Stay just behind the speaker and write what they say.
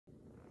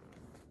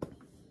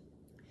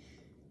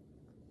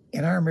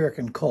In our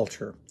American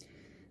culture,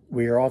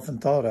 we are often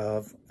thought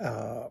of,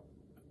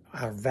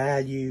 our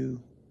value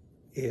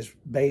is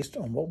based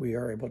on what we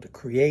are able to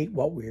create,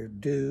 what we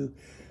do,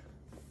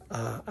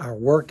 our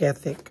work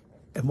ethic,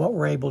 and what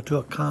we're able to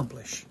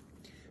accomplish.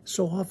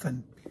 So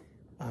often,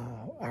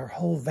 our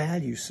whole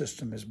value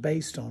system is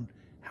based on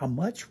how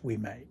much we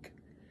make,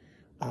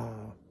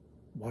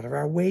 what are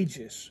our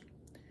wages,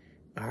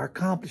 our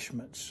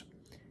accomplishments.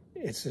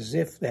 It's as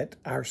if that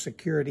our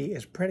security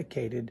is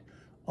predicated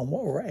on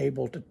what we're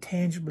able to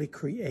tangibly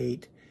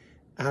create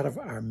out of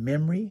our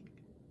memory,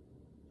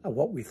 of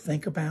what we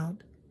think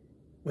about,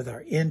 with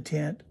our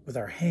intent, with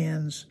our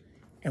hands,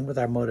 and with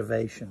our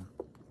motivation.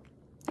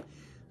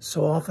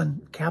 So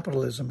often,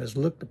 capitalism is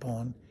looked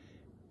upon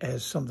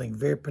as something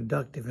very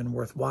productive and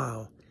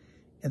worthwhile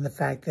in the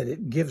fact that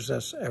it gives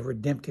us a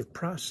redemptive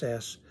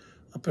process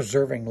of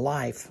preserving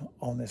life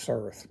on this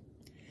earth.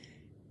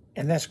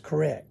 And that's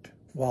correct,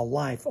 while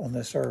life on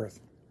this earth.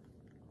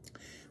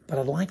 But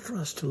I'd like for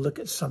us to look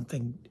at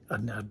something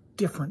in a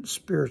different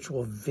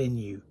spiritual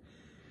venue.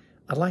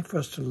 I'd like for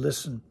us to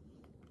listen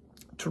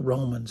to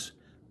Romans,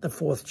 the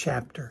 4th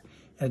chapter,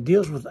 and it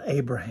deals with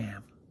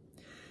Abraham.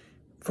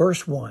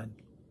 Verse 1,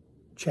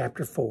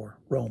 chapter 4,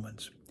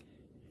 Romans.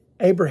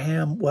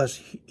 Abraham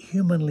was,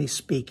 humanly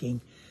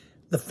speaking,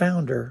 the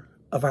founder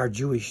of our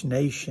Jewish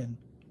nation.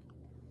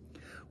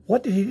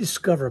 What did he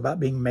discover about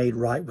being made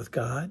right with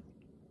God?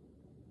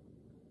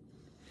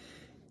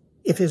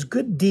 If his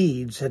good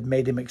deeds had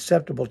made him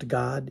acceptable to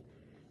God,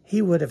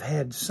 he would have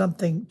had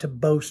something to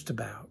boast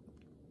about.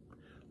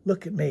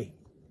 Look at me.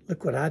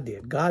 Look what I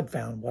did. God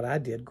found what I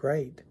did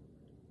great.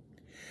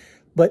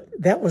 But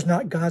that was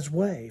not God's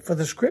way. For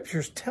the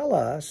scriptures tell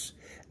us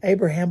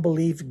Abraham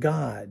believed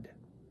God.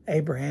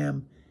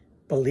 Abraham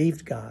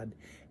believed God.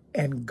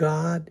 And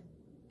God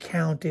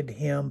counted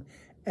him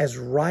as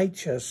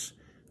righteous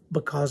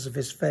because of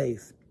his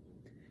faith,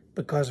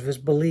 because of his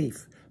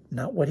belief.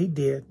 Not what he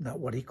did, not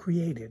what he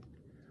created,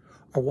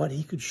 or what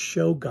he could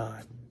show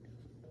God,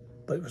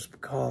 but it was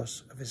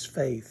because of his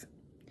faith.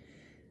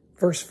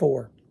 Verse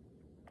 4,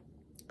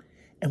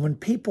 and when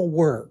people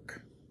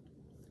work,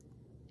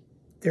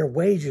 their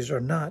wages are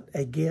not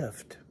a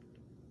gift,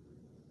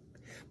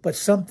 but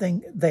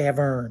something they have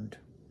earned.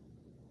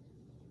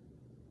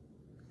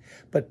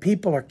 But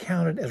people are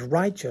counted as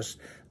righteous,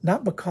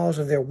 not because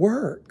of their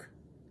work,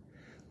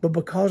 but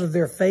because of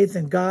their faith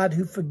in God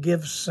who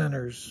forgives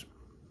sinners.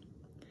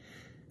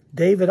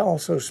 David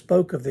also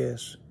spoke of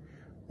this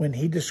when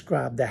he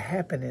described the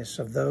happiness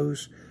of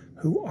those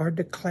who are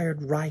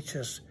declared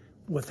righteous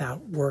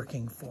without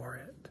working for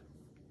it.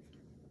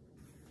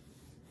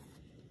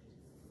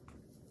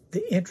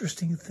 The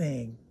interesting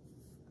thing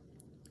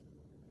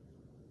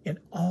in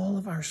all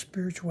of our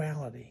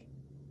spirituality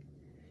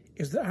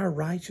is that our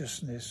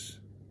righteousness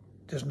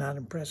does not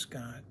impress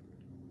God.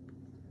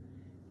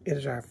 It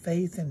is our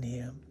faith in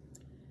him,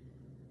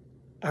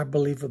 our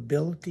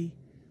believability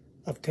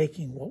of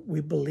taking what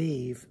we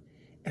believe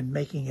and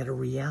making it a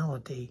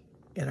reality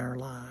in our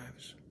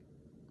lives.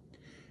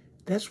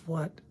 That's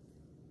what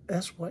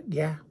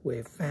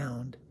Yahweh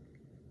found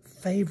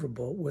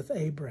favorable with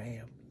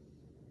Abraham,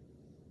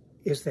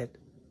 is that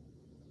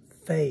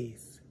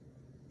faith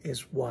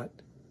is what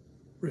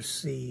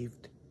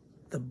received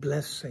the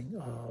blessing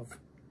of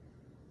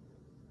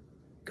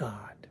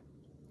God.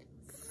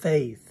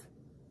 Faith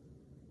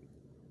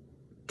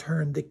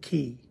turned the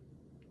key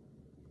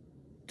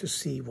to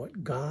see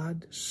what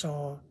God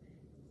saw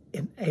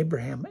in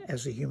Abraham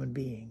as a human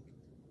being.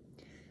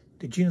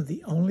 Did you know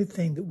the only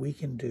thing that we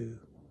can do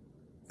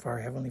for our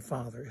Heavenly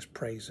Father is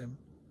praise him,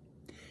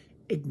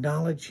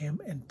 acknowledge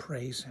him and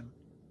praise him,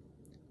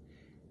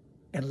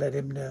 and let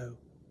him know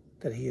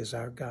that he is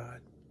our God.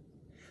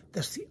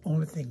 That's the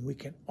only thing we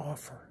can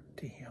offer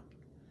to him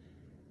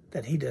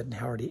that he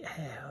doesn't already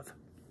have.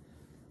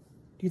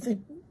 Do you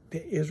think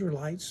the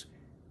Israelites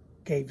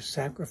gave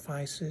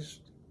sacrifices?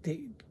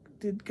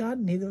 Did God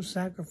need those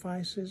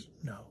sacrifices?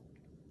 No.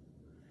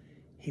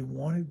 He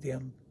wanted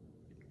them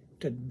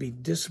to be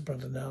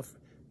disciplined enough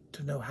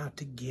to know how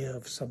to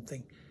give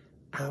something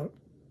out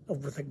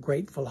of with a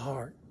grateful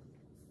heart.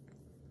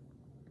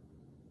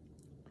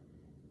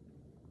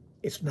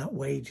 It's not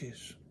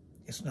wages.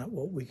 It's not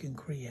what we can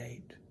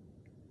create.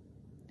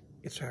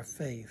 It's our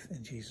faith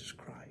in Jesus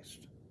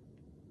Christ.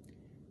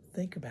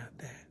 Think about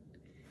that.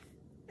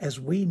 As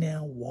we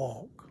now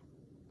walk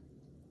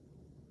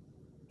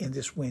in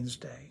this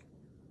Wednesday,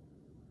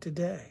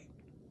 today,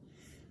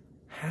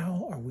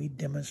 how are we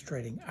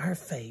demonstrating our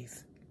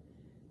faith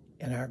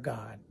in our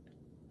God?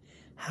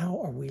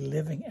 How are we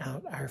living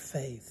out our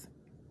faith?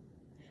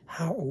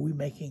 How are we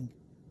making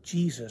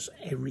Jesus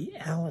a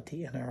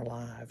reality in our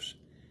lives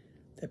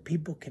that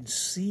people can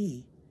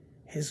see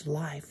his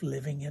life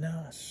living in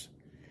us,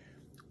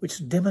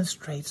 which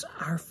demonstrates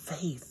our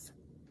faith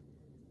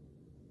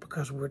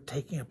because we're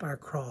taking up our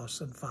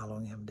cross and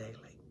following him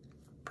daily?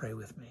 Pray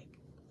with me.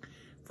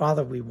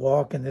 Father, we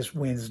walk in this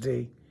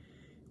Wednesday.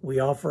 We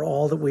offer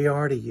all that we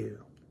are to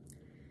you.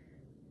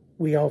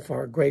 We offer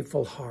our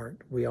grateful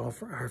heart. We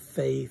offer our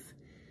faith.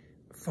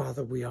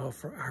 Father, we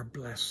offer our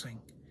blessing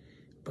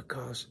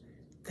because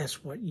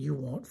that's what you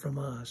want from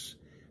us,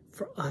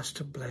 for us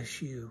to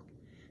bless you.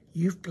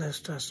 You've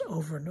blessed us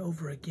over and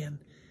over again,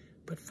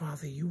 but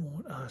Father, you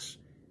want us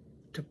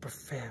to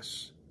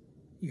profess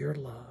your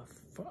love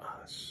for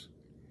us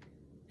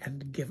and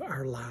to give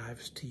our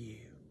lives to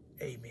you.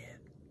 Amen.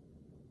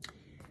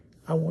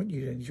 I want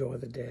you to enjoy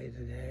the day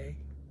today.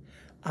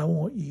 I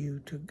want you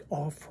to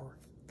offer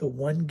the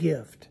one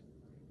gift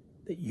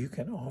that you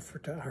can offer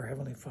to our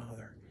Heavenly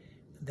Father,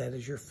 and that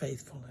is your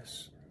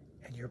faithfulness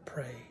and your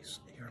praise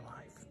in your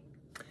life.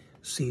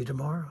 See you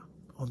tomorrow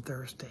on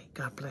Thursday.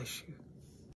 God bless you.